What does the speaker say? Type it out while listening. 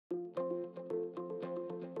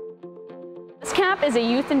This camp is a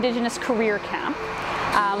youth Indigenous career camp.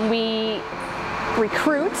 We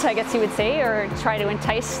recruit, I guess you would say, or try to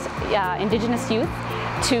entice Indigenous youth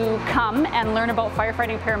to come and learn about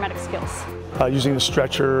firefighting paramedic skills. Using a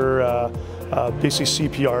stretcher, basically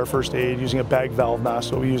CPR, first aid, using a bag valve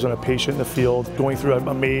mask that we use on a patient in the field, going through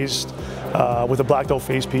a maze with a blacked out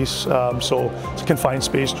face piece, so it's a confined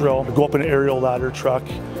space drill, go up an aerial ladder truck.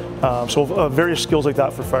 So various skills like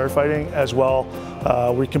that for firefighting as well.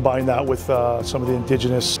 We combine that with some of the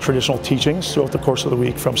Indigenous traditional teachings throughout the course of the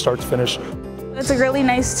week from start to finish. It's really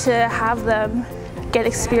nice to have them get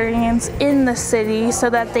experience in the city so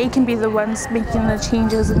that they can be the ones making the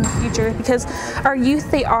changes in the future, because our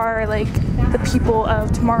youth, they are like the people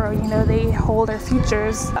of tomorrow, you know, they hold our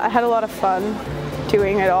futures. I had a lot of fun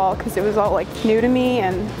doing it all because it was all like new to me,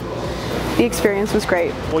 and the experience was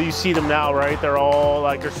great. Well, you see them now, right? They're all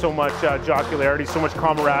like, there's so much jocularity, so much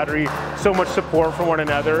camaraderie, so much support for one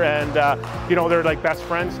another, and you know, they're like best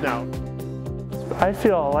friends now. I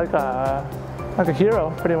feel like a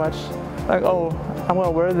hero, pretty much. Like, oh, I'm going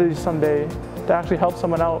to wear these someday to actually help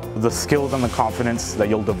someone out. The skills and the confidence that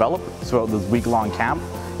you'll develop throughout this week-long camp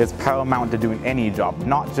is paramount to doing any job,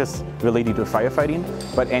 not just related to firefighting,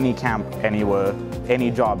 but any camp, anywhere,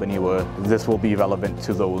 any job, anywhere. This will be relevant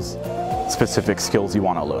to those specific skills you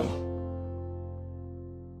want to learn.